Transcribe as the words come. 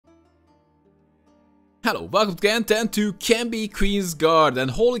Hello, welcome to Gwent and to Kambi Queensguard,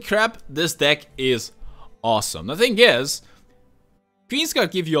 and holy crap, this deck is awesome. The thing is,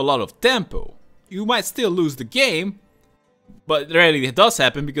 Queensguard gives you a lot of tempo. You might still lose the game, but rarely it does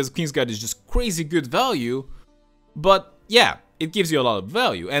happen because Queensguard is just crazy good value. But yeah, it gives you a lot of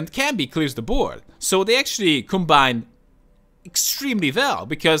value, and Kambi clears the board. So they actually combine extremely well,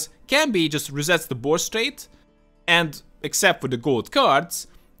 because Kambi just resets the board straight, and except for the gold cards,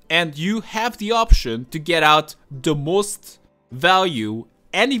 and you have the option to get out the most value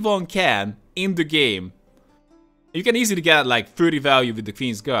anyone can in the game. You can easily get like 30 value with the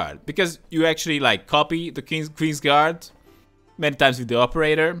Queensguard, because you actually like copy the Queensguard many times with the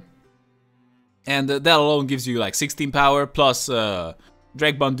operator, and that alone gives you like 16 power plus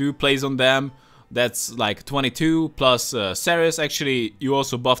Drag Bandu plays on them. That's like 22 plus Ceres. Actually, you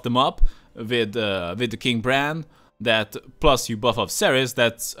also buff them up with the King Bran. That plus you buff up Ceres,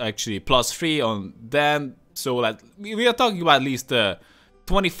 that's actually +3 on them. So like we are talking about at least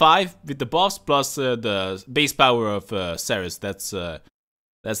 25 with the buffs plus the base power of Ceres. That's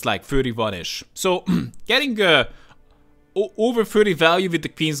like 31ish. So getting over 30 value with the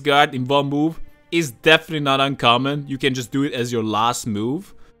Queensguard in one move is definitely not uncommon. You can just do it as your last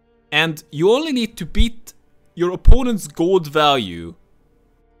move, and you only need to beat your opponent's gold value,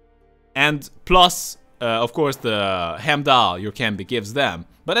 and plus of course the Hamdal your Kambi gives them.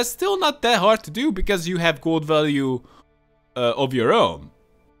 But that's still not that hard to do because you have gold value of your own.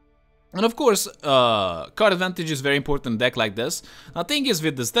 And of course card advantage is very important in a deck like this. Now, the thing is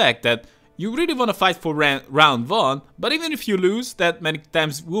with this deck that you really want to fight for round 1, but even if you lose, that many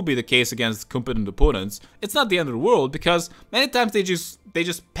times will be the case against competent opponents, it's not the end of the world, because many times they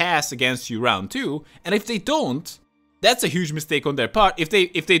just pass against you round 2, and if they don't, that's a huge mistake on their part. If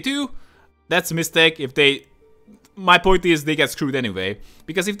they do, that's a mistake. My point is they get screwed anyway,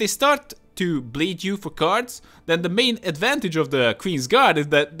 because if they start to bleed you for cards, then the main advantage of the Queensguard is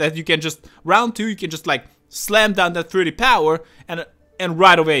that you can just round 2, you can just like slam down that 30 power, and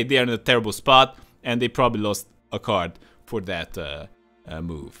right away they are in a terrible spot, and they probably lost a card for that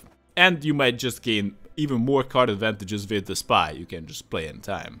move. And you might just gain even more card advantages with the Spy. You can just play in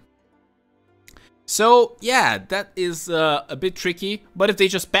time. So yeah, that is a bit tricky, but if they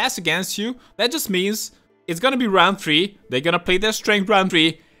just pass against you, that just means it's gonna be round 3, they're gonna play their strength round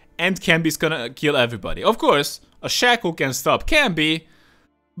 3, and Kambi's gonna kill everybody. Of course, a Shackle can stop Kambi,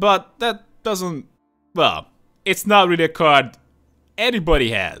 but that doesn't, well, it's not really a card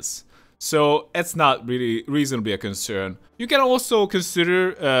anybody has, so it's not really reasonably a concern. You can also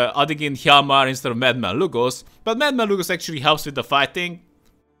consider adding in Hjalmar instead of Madman Lugos, but Madman Lugos actually helps with the fighting.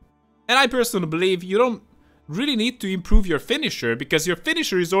 And I personally believe you don't really need to improve your finisher, because your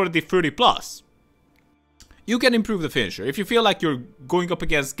finisher is already 30 plus. You can improve the finisher. If you feel like you're going up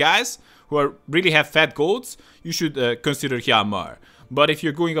against guys who really have fat golds, you should consider Hjalmar. But if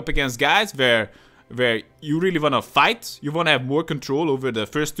you're going up against guys where you really want to fight, you want to have more control over the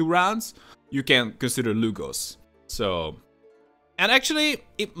first 2 rounds, you can consider Lugos. So, and actually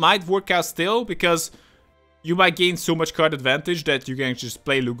it might work out still, because you might gain so much card advantage that you can just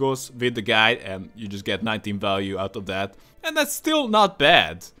play Lugos with the guide and you just get 19 value out of that. And that's still not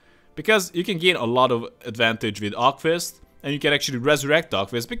bad, because you can gain a lot of advantage with Ogfist, and you can actually resurrect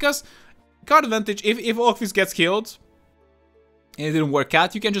Ogfist, because card advantage, if Ogfist gets killed and it didn't work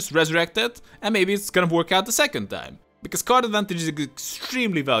out, you can just resurrect it, and maybe it's gonna work out the second time. Because card advantage is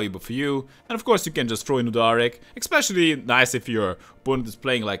extremely valuable for you, and of course you can just throw in Udaric, especially nice if your opponent is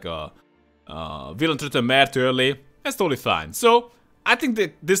playing like a Villain Trutta Mert early. That's totally fine. So I think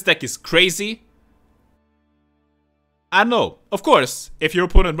that this deck is crazy. I know, of course, if your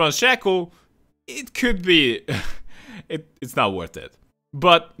opponent runs Shackle, it could be it's not worth it.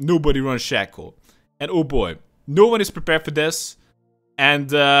 But nobody runs Shackle, and oh boy, no one is prepared for this,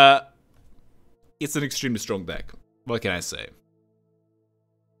 and it's an extremely strong deck. What can I say?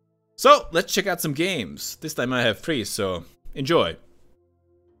 So let's check out some games. This time I have 3, so enjoy.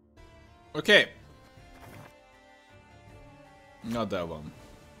 Okay. Not that one.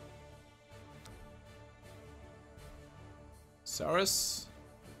 Saurus.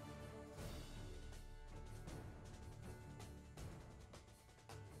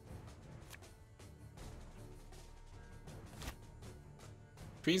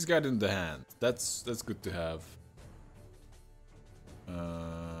 Queensguard in the hand. That's good to have.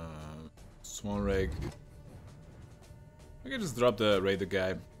 Swan Rig. I can just drop the Raider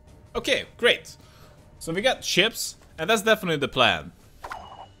guy. Okay, great. So we got ships, and that's definitely the plan.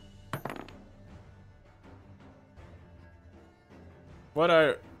 What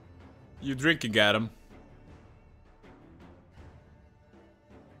are you drinking, Adam?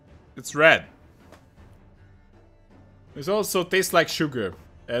 It's red. It also tastes like sugar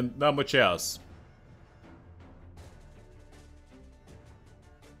and not much else.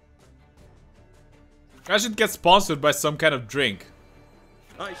 I should get sponsored by some kind of drink.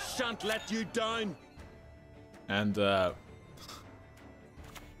 I shan't let you down. And they'll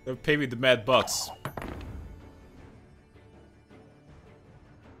pay me the mad bucks.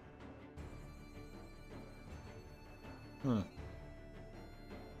 Huh.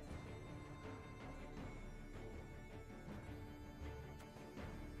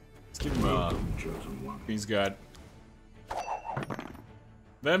 Let's give him a Queensguard.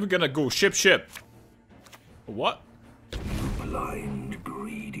 Then we're gonna go ship. What? Blind,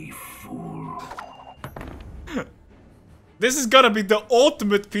 greedy fool. This is gonna be the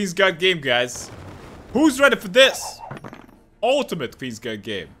ultimate Queensguard game, guys. Who's ready for this? Ultimate Queensguard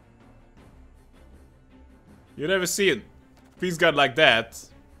game. You never see it. Queensguard like that.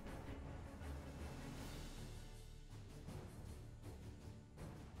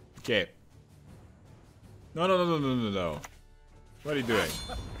 Okay. No. What are you doing?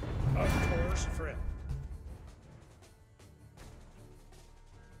 Of course, friend.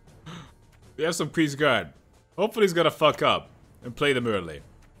 We have some Queensguard. Hopefully he's gonna fuck up and play them early.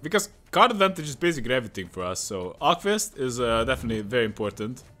 Because card advantage is basically everything for us, so Arkfist is definitely very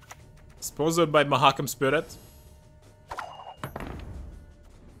important. Sponsored by Mahakam Spirit.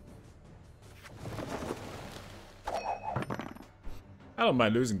 I don't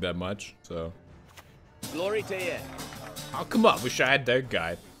mind losing that much, so... Glory to you. Oh, come on, wish I had that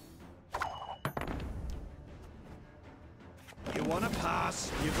guy. You wanna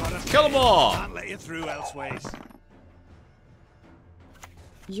pass? You gotta Kill them all! Can't let you through elseways.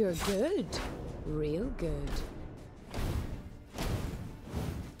 You're good. Real good.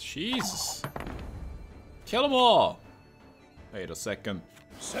 Jesus. Kill them all! Wait a second.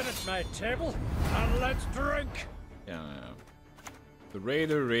 Sit at my table and let's drink. Yeah. The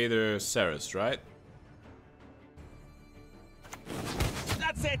Raider, Ceres, right?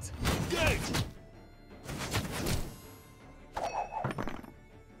 That's it. Good.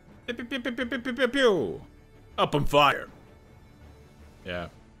 Pew, pew, pew, pew, pew, pew, pew, pew. Up on fire. Yeah.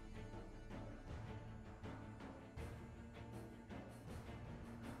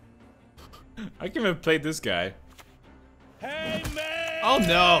 I can even play this guy. Hey, mate! Oh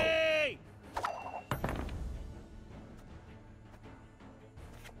no!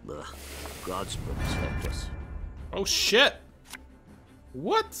 Ugh, God's protect us. Oh shit!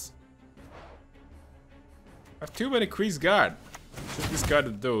 What? I have too many Queensguard. Should have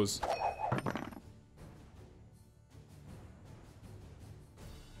discarded those.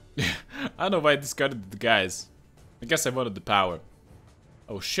 I don't know why I discarded the guys. I guess I wanted the power.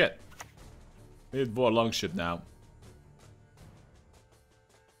 Oh shit. We need more longship now.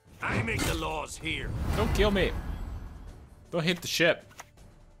 I make the laws here. Don't kill me. Don't hit the ship.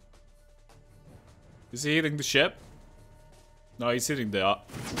 Is he hitting the ship? No, he's hitting the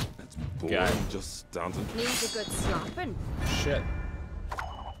That's guy. just standing. Needs a good slapping. Shit.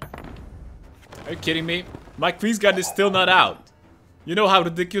 Are you kidding me? My Queensguard is still not out. You know how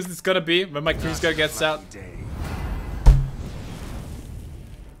ridiculous it's gonna be when my Queensguard gets out?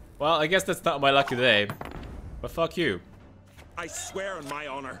 Well, I guess that's not my lucky day. But fuck you. I swear on my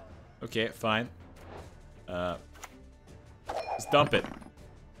honor. Okay, fine. Let's dump it.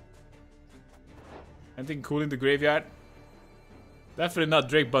 Anything cool in the graveyard? Definitely not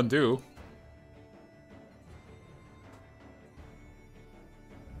Drake Bandu.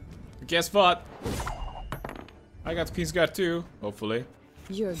 Guess what? I got Queensguard too, hopefully.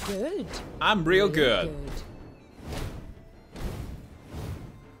 You're good. I'm real good.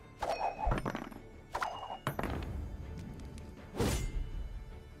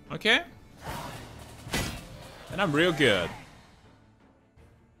 Okay. And I'm real good.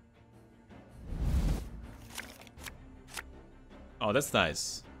 Oh, that's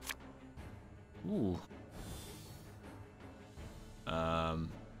nice. Ooh.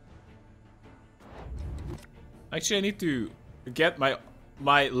 Actually, I need to get my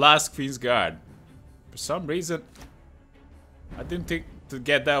last Queensguard. For some reason, I didn't think to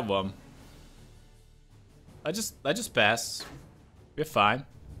get that one. I just pass. We're fine.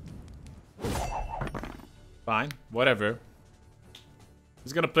 Fine, whatever.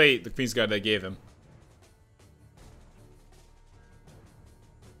 He's gonna play the Queensguard I gave him.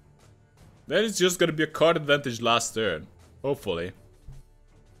 Then it's just gonna be a card advantage last turn. Hopefully.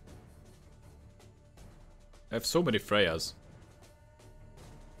 I have so many Freyas.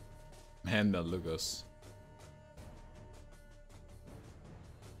 Man, that Lugos.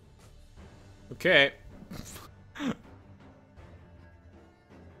 Okay.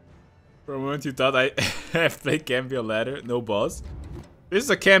 For a moment you thought I have played Kambi on ladder, no boss. This is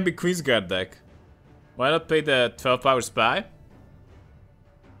a Kambi Queensguard deck. Why not play the 12 power spy?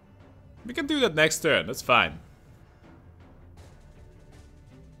 We can do that next turn, that's fine.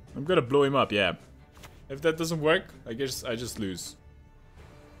 I'm gonna blow him up, yeah. If that doesn't work, I guess I just lose.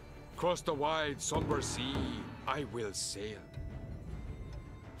 Across the wide, somber sea, I will sail.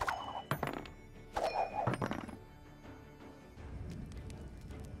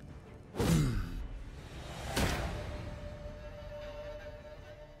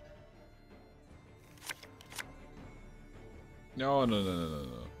 No.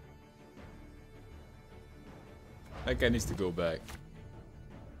 That guy needs to go back.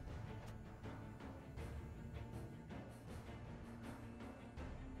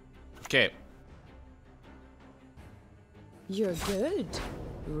 Okay. You're good.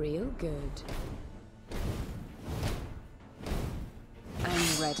 Real good.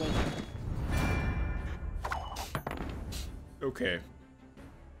 I'm ready. Okay.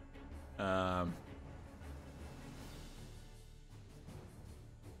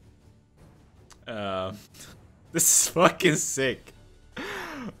 This is fucking sick.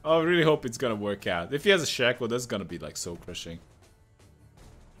 I really hope it's gonna work out. If he has a shackle, that's gonna be like so crushing.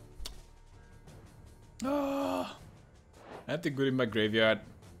 Oh, I have to go in my graveyard.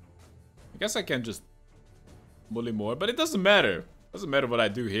 I guess I can just bully more, but it doesn't matter. Doesn't matter what I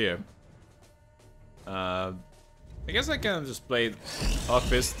do here. I guess I can just play Hawk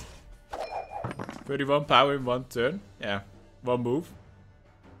Fist. 31 power in one turn. Yeah, one move.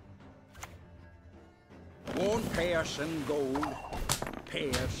 Won't pierce in gold,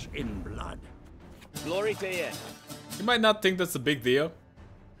 pierce in blood. Glory to you. You might not think that's a big deal.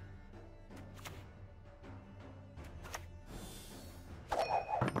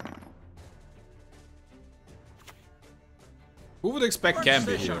 Who would expect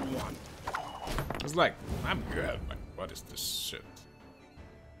Kambi here? I was like, I'm good. Like, what is this shit?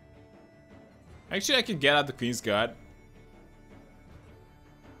 Actually, I can get out the Queensguard.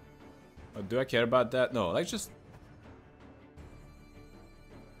 Oh, do I care about that? No, like just...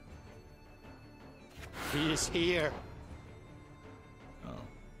 He is here. Oh.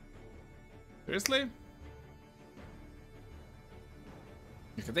 Seriously?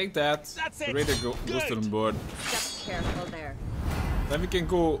 You can take that. That's it. The Raider goes to the board. Just careful there. Then we can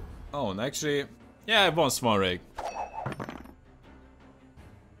go... Oh, and actually... Yeah, I have one small rig.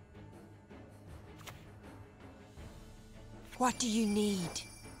 What do you need?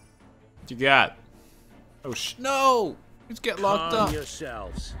 What you got? Oh, no! Let's get locked Calm up.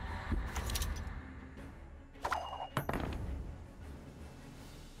 yourselves.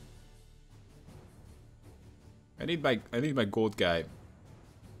 I need my gold guy.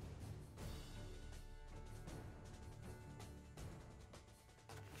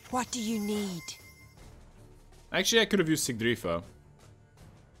 What do you need? Actually, I could have used Sigdrifa.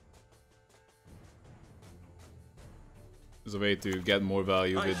 There's a way to get more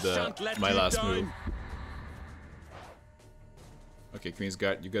value with my last move. Okay,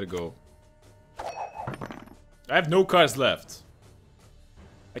 Queensguard, you gotta go. I have no cards left.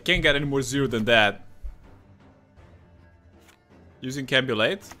 I can't get any more zero than that. Using Kambi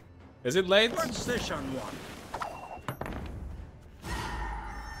late? Is it late? What's this on one?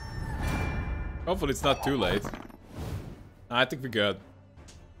 Hopefully it's not too late. I think we're good.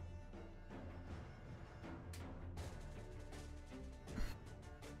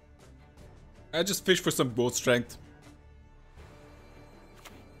 I just fish for some boat strength.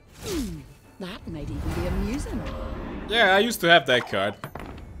 That might even be amusing. Yeah, I used to have that card.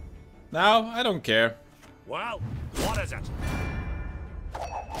 Now, I don't care. Well, what is it?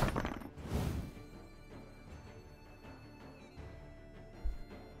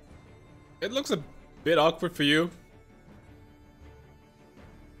 It looks a bit awkward for you.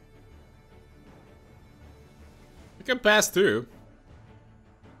 You can pass through.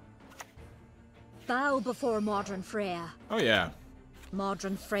 Bow before Modern Freya. Oh yeah.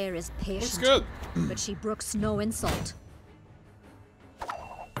 Modern Freya is patient. Looks good. But she brooks no insult.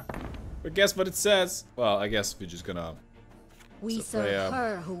 But guess what it says? Well, I guess we're just gonna... We So serve Freya.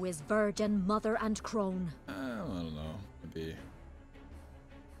 her who is virgin, mother and crone. I don't know. Maybe...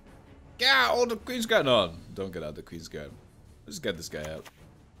 Get out all the Queensguard! No, don't get out the Queensguard. Let's get this guy out.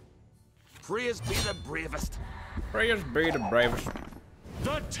 Praise be the bravest. Prayers be the bravest.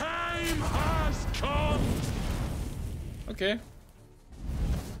 The time has come. Okay.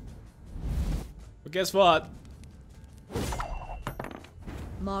 But guess what?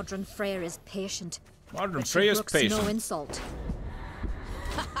 Modern Freya is patient. Modern but she Freya's brooks patient. no insult.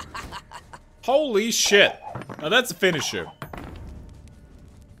 Holy shit! Now that's a finisher.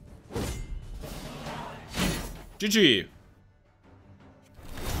 GG.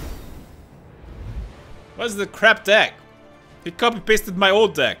 What's the crap deck? He copy-pasted my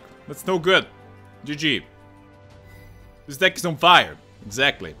old deck. That's no good. GG. This deck is on fire.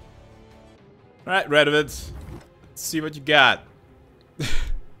 Exactly. Alright, Reddit. Let's see what you got.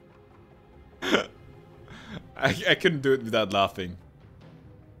 I couldn't do it without laughing.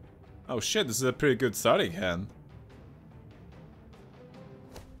 Oh shit, this is a pretty good starting hand.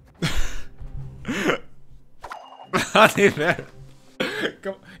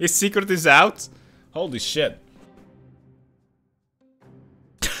 His secret is out? Holy shit.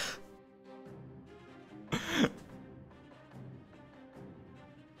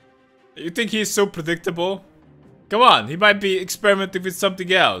 You think he's so predictable? Come on, he might be experimenting with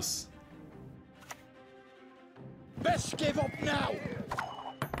something else. Best give up now.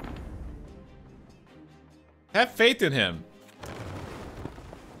 Have faith in him.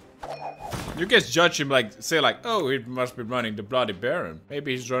 You guys judge him like, say like, oh, he must be running the Bloody Baron.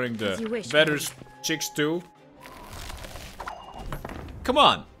 Maybe he's running the Better Chicks too. Come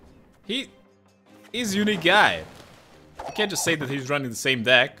on. He's a unique guy. You can't just say that he's running the same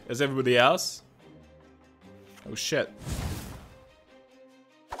deck as everybody else. Oh shit.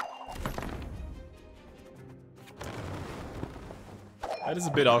 That is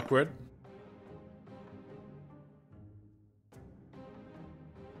a bit awkward.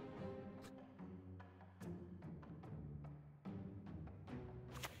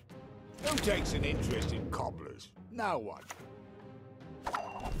 Who takes an interest in cobblers? No one.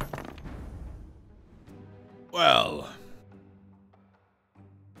 Well,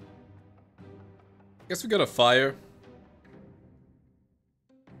 guess we got a fire.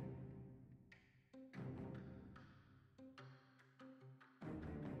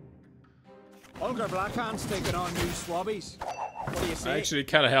 Olga Blackhand's taking on new swabbies. What do you say? I actually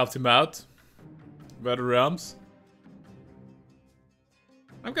kind of helped him out. Better realms.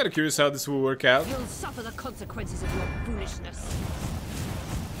 I'm kind of curious how this will work out. You'll suffer the consequences of your foolishness.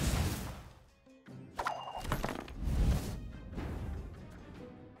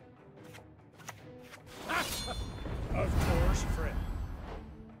 Of course, friend.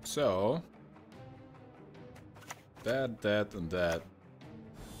 So, that, and that.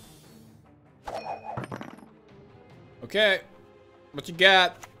 Okay, what you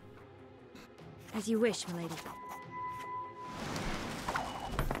got? As you wish, milady.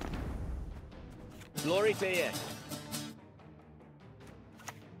 Glory to you.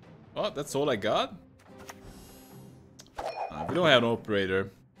 Oh, that's all I got? We don't have an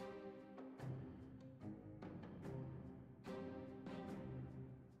operator.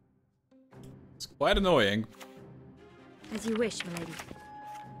 It's quite annoying. As you wish, milady.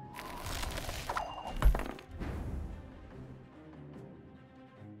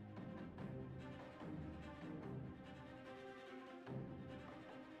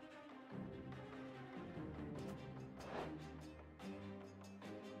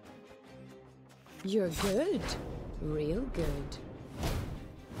 You're good. Real good.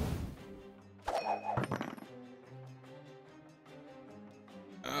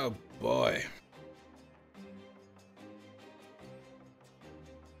 Oh boy.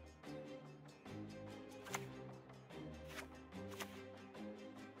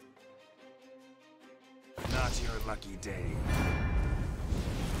 Not your lucky day.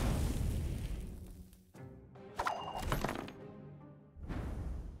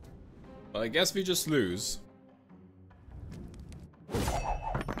 Well, I guess we just lose.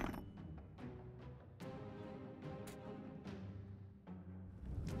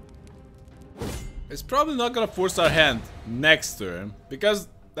 It's probably not gonna force our hand next turn, because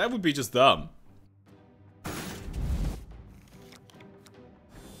that would be just dumb.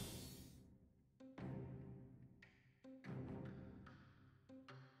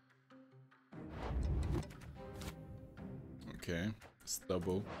 Okay, it's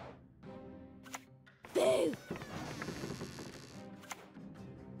double. Boo!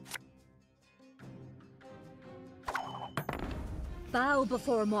 Bow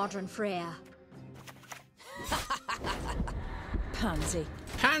before modern Freya. Pansy.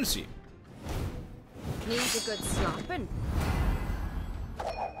 Pansy! Needs a good slapping.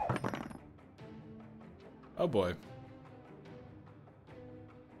 Oh boy.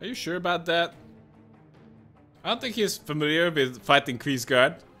 Are you sure about that? I don't think he's familiar with fighting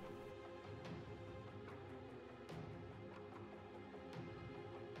Queensguard.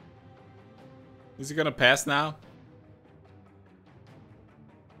 Is he gonna pass now?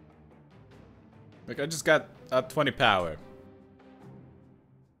 Like, I just got 20 power.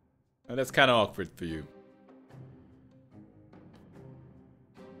 And that's kind of awkward for you.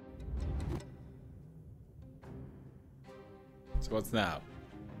 So what's now?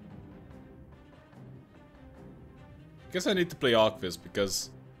 Guess I need to play Arcvis because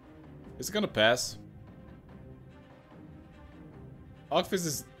is it gonna pass? Arcvis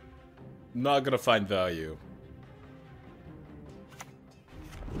is not gonna find value.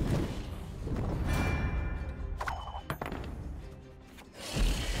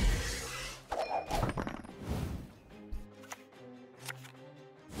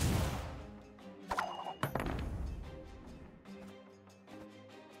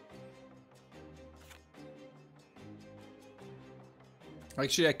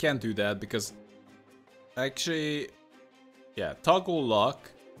 Actually, I can't do that because actually, yeah, toggle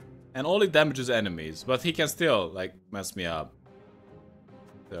lock and only damages enemies, but he can still like mess me up.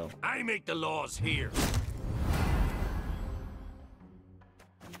 So I make the laws here.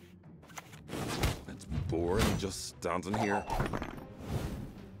 That's boring. He just stands in here.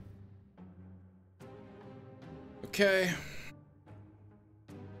 okay.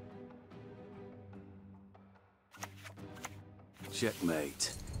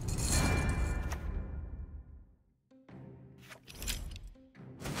 Checkmate.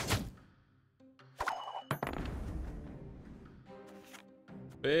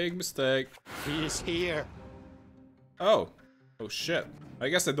 Big mistake. He is here. Oh. Oh shit. I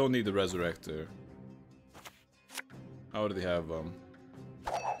guess I don't need the resurrector. I already have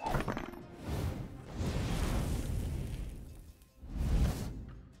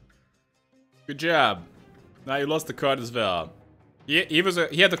Good job. Now you lost the card as well. He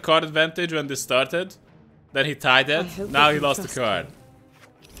had the card advantage when this started. Then he tied it. Now he lost the card.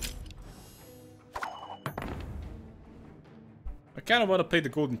 I kind of want to play the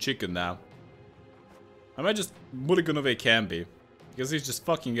golden chicken now. I might just mulligan away Kambi. Because he's just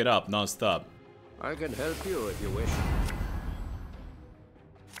fucking it up non-stop. I can help you if you wish.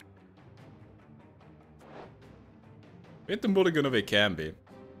 We have to mulligan away Kambi.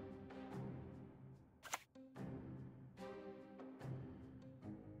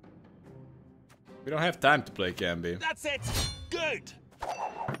 We don't have time to play Kambi. That's it. Good.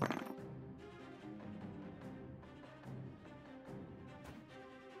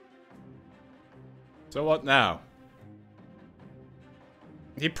 So what now?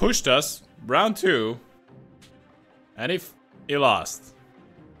 He pushed us, round 2, and he lost.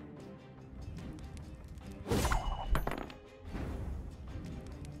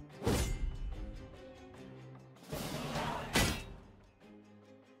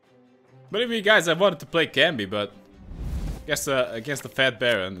 Believe me guys, I wanted to play Kambi, but I guess against the Fat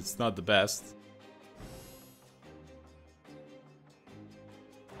Baron, it's not the best.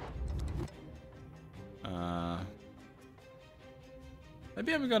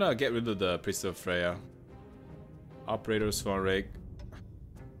 Maybe I'm gonna get rid of the Priest of Freya. Operator Swan Rake.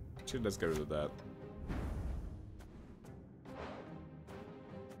 Actually, let's get rid of that.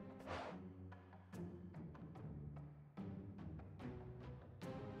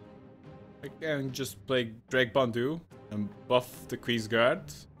 I can just play Drake Bandu and buff the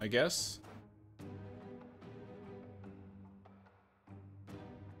Queensguard, I guess.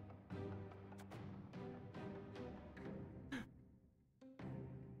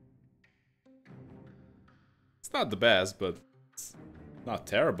 It's not the best, but it's not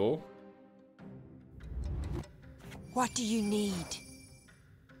terrible. What do you need?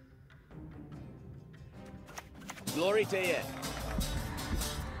 Glory to you.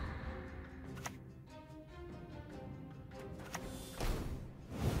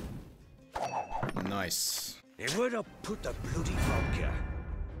 Nice. It would have put the bloody vodka.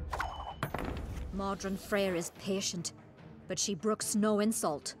 Modern Freyr is patient, but she brooks no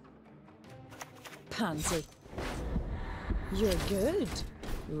insult. Pansy. You're good.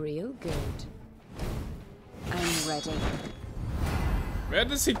 Real good. I'm ready. Where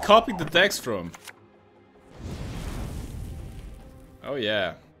does he copy the decks from? Oh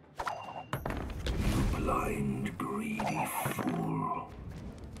yeah. Blind, greedy fool.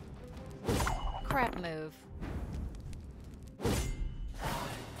 Crap move.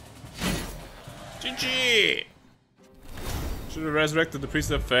 GG! Should have resurrected the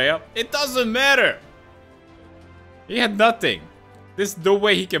Priest of Freya. It doesn't matter! He had nothing. There's no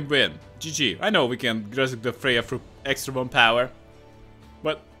way he can win. GG. I know we can resurrect the Freya for extra 1 power.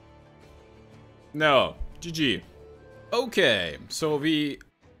 But... no. GG. Okay, so we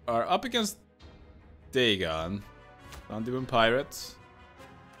are up against Dagon. Non-demon pirates.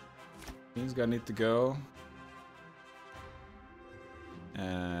 Queensguard need to go.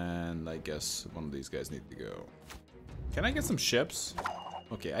 And I guess one of these guys need to go. Can I get some ships?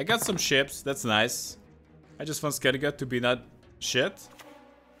 Okay, I got some ships. That's nice. I just want Skellige to be not shit.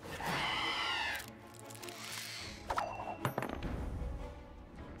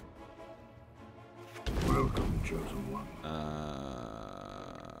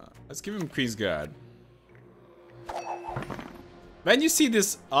 Let's give him Queensguard. When you see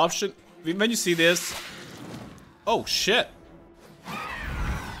this option, when you see this... Oh, shit.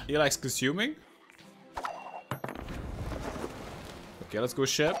 He likes consuming. Okay, let's go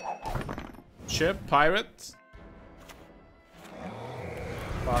ship. Ship, pirate.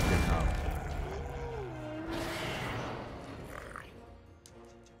 Fucking hell.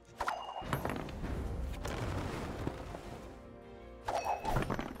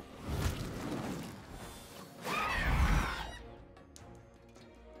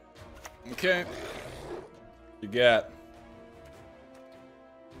 Okay. You got.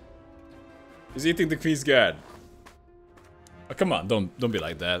 He's eating the Queensguard. Oh, come on, don't be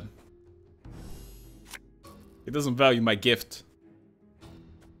like that. He doesn't value my gift.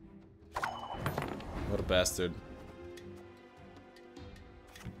 What a bastard.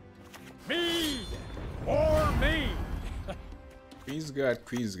 Mead! More mead!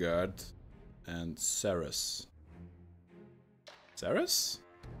 Queensguard, and Ceres. Ceres?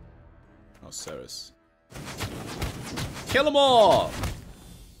 Oh, Ceres. Kill them all!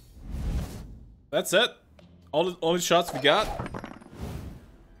 That's it. All the only shots we got.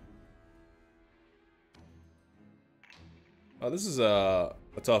 Oh, this is a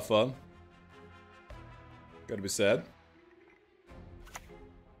tough one. Gotta be said.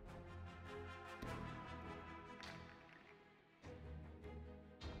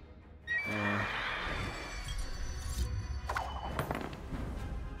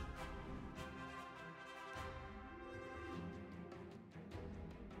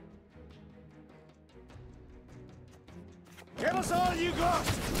 Give us all you got!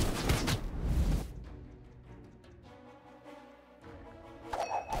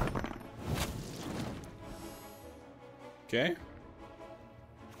 Okay.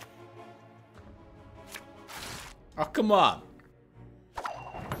 Oh, come on.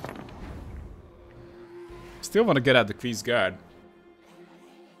 Still want to get at the Queensguard.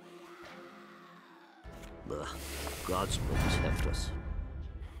 God's book is heftless.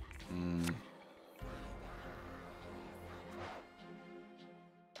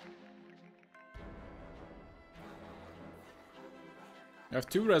 I have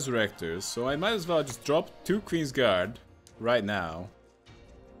 2 Resurrectors, so I might as well just drop 2 Queensguard right now.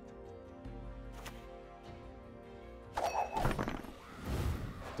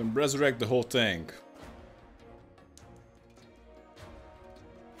 Then resurrect the whole thing.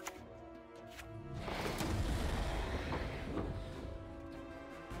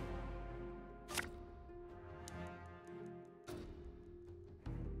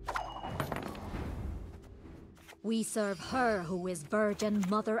 We serve her who is virgin,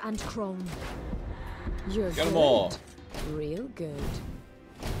 mother, and crone. You're Got 'em good. all. Real good.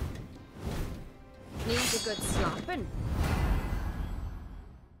 Needs a good slapping.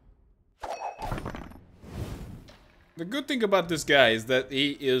 The good thing about this guy is that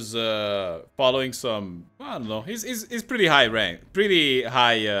he is following some, I don't know, he's pretty high rank, pretty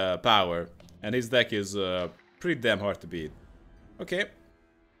high power, and his deck is pretty damn hard to beat. Okay,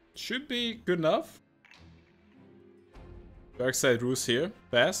 should be good enough. Dark side Ruse here,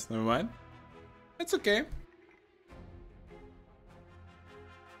 pass, never mind. It's okay.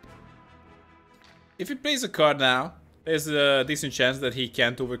 If he plays a card now, there's a decent chance that he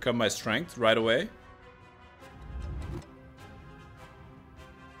can't overcome my strength right away.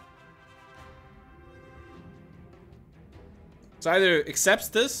 So either accepts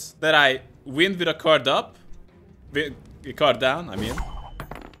this, that I win with a card up, with a card down, I mean.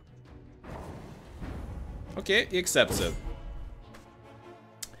 Okay, he accepts it.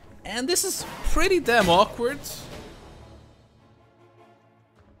 And this is pretty damn awkward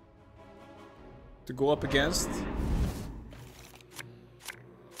to go up against.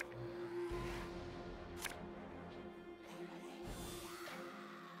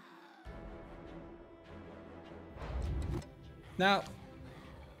 Now,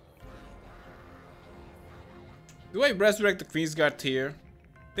 do I resurrect the Queensguard here?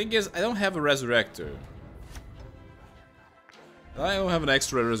 Thing is, I don't have a resurrector. I don't have an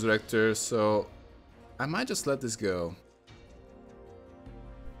extra resurrector, so I might just let this go.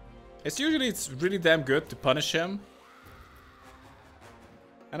 It's really damn good to punish him.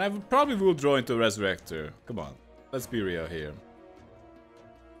 And I probably will draw into a resurrector. Come on, let's be real here.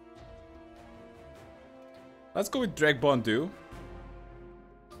 Let's go with Drag Bondu.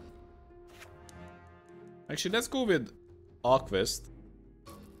 Actually, let's go with Alquist.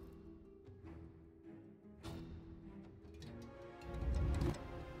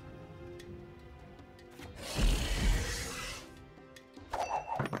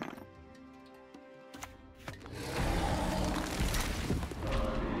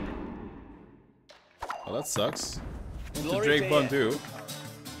 that sucks. Into Drake Bond too.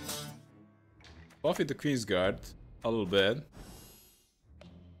 Buffy the Queensguard a little bit.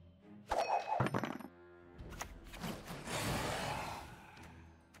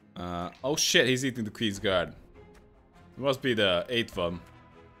 Oh shit, he's eating the Queensguard. It must be the 8th one.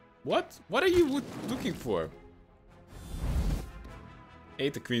 What? What are you looking for?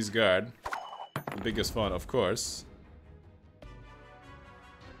 Ate the Queensguard. The biggest one, of course.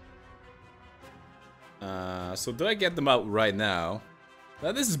 So do I get them out right now?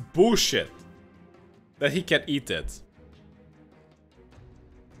 Now this is bullshit. That he can eat it.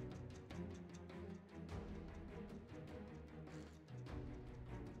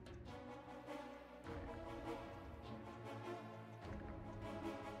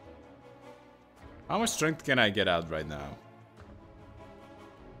 How much strength can I get out right now?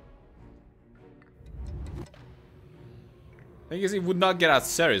 Thing is, he would not get out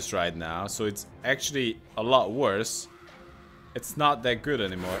Ceres right now, so it's actually a lot worse. It's not that good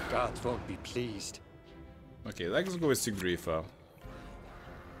anymore. God won't be pleased. Okay, let's go with Sigrifa.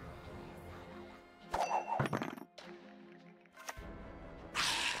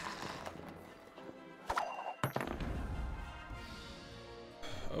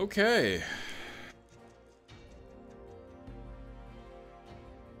 Okay.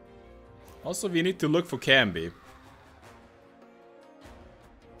 Also, we need to look for Kambi.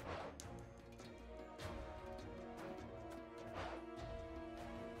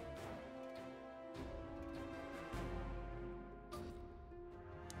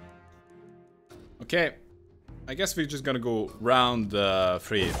 Okay, I guess we're just gonna go round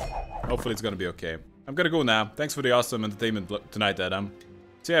 3. Hopefully it's gonna be okay. I'm gonna go now. Thanks for the awesome entertainment tonight, Adam.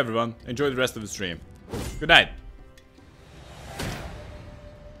 See you everyone. Enjoy the rest of the stream. Good night.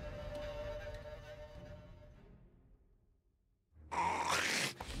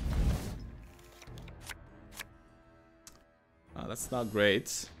 Oh, that's not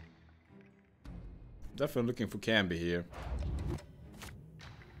great. Definitely looking for Kambi here.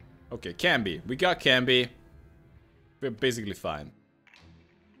 Okay, Kambi. We got Kambi. We're basically fine.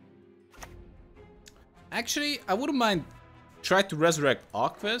 Actually, I wouldn't mind try to resurrect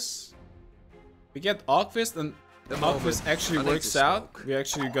Aquis. We get Aquis and Aquis actually works out. We're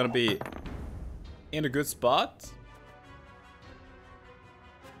actually gonna be in a good spot.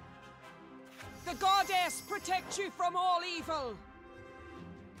 The goddess protect you from all evil.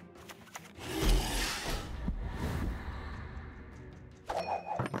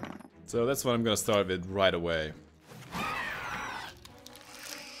 So that's what I'm gonna start with right away.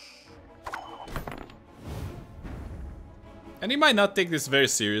 And he might not take this very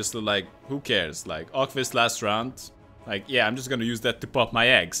seriously, like, who cares? Like, Aquis last round. Like, yeah, I'm just gonna use that to pop my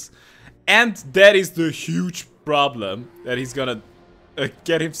eggs. And that is the huge problem that he's gonna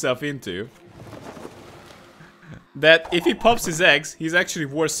get himself into. That if he pops his eggs, he's actually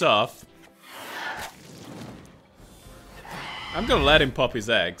worse off. I'm gonna let him pop his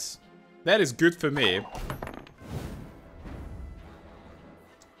eggs. That is good for me.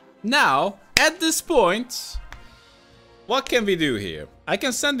 Now, at this point, what can we do here? I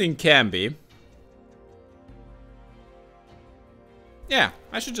can send in Kambi. Yeah,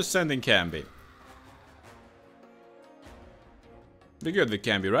 I should just send in Kambi. We're good with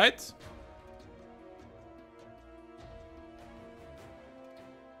Kambi, right?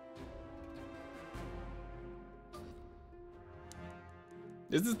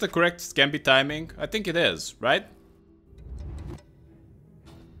 Is this the correct Kambi timing? I think it is, right?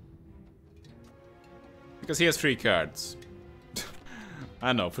 Because he has 3 cards.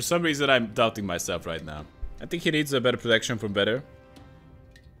 I know, for some reason I'm doubting myself right now. I think he needs a better protection from better.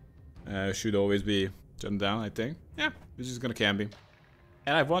 Should always be turned down, I think. Yeah, he's just gonna Kambi.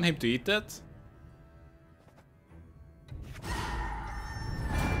 And I want him to eat that.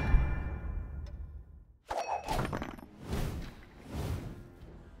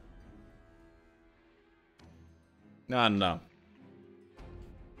 No.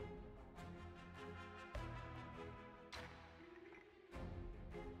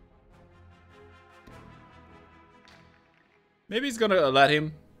 Maybe he's gonna let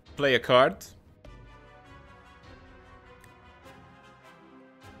him play a card.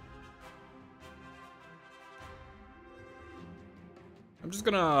 I'm just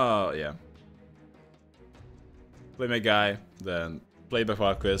gonna, yeah. Play my guy, then play my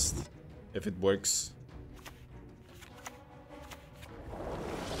Farquist, if it works.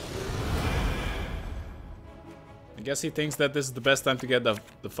 I guess he thinks that this is the best time to get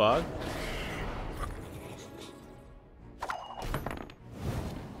the fog.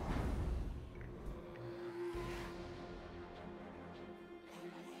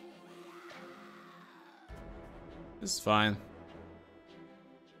 It's fine.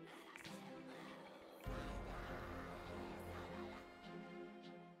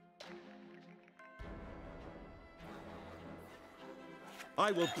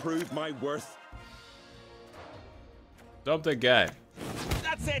 I will prove my worth. Dump that guy.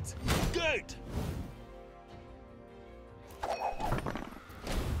 That's it. Good.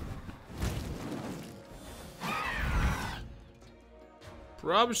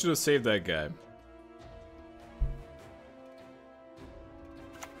 Probably should have saved that guy.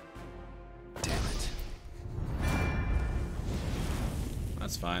 Damn it.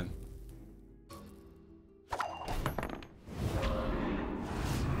 That's fine.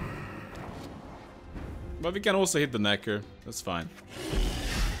 But we can also hit the necker. That's fine.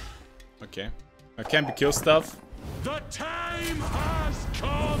 Okay. I can't be kill stuff. The time has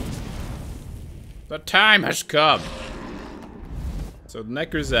come! The time has come! So the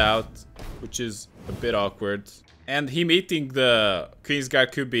necker's out, which is a bit awkward. And him eating the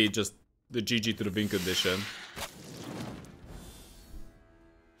Queensguard could be just the GG to the win condition.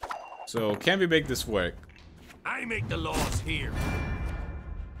 So can we make this work? I make the laws here.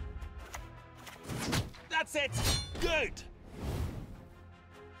 That's it. Good.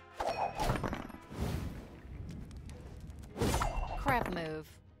 Crap move.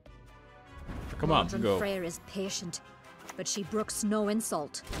 Come on, Mordred go. Freyr is patient, but she brooks no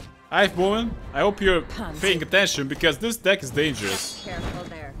insult. Hive woman, I hope you're Pansy. paying attention because this deck is dangerous. Careful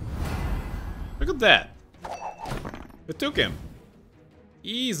there. Look at that. It took him.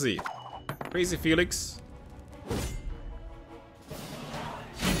 Easy. Crazy Felix.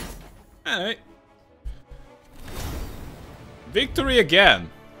 Alright. Victory again.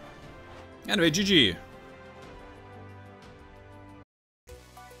 Anyway, GG.